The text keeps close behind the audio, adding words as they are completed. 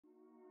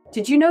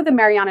Did you know the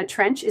Mariana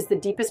Trench is the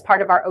deepest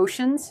part of our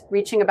oceans,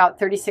 reaching about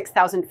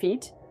 36,000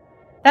 feet?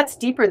 That's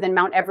deeper than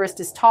Mount Everest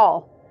is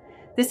tall.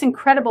 This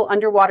incredible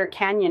underwater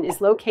canyon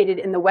is located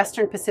in the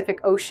western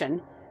Pacific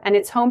Ocean, and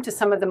it's home to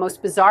some of the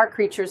most bizarre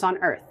creatures on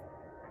Earth.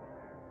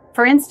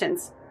 For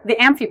instance, the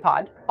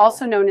amphipod,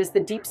 also known as the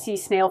deep-sea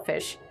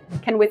snailfish,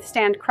 can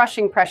withstand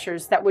crushing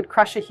pressures that would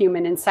crush a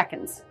human in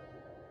seconds.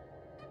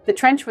 The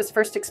trench was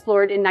first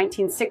explored in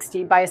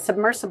 1960 by a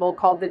submersible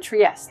called the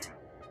Trieste,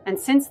 and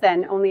since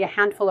then only a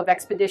handful of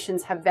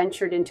expeditions have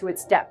ventured into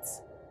its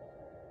depths.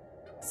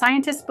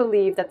 Scientists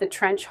believe that the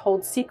trench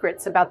holds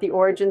secrets about the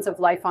origins of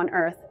life on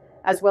Earth,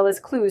 as well as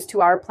clues to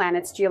our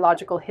planet's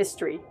geological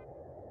history.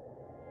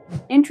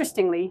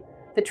 Interestingly,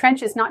 the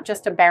trench is not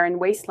just a barren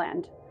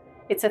wasteland.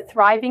 It's a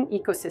thriving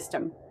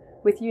ecosystem,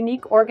 with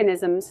unique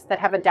organisms that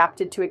have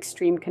adapted to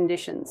extreme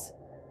conditions.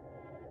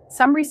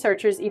 Some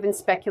researchers even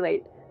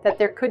speculate that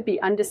there could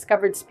be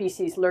undiscovered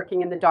species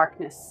lurking in the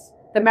darkness.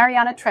 The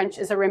Mariana Trench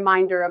is a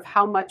reminder of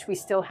how much we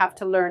still have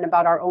to learn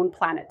about our own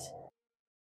planet.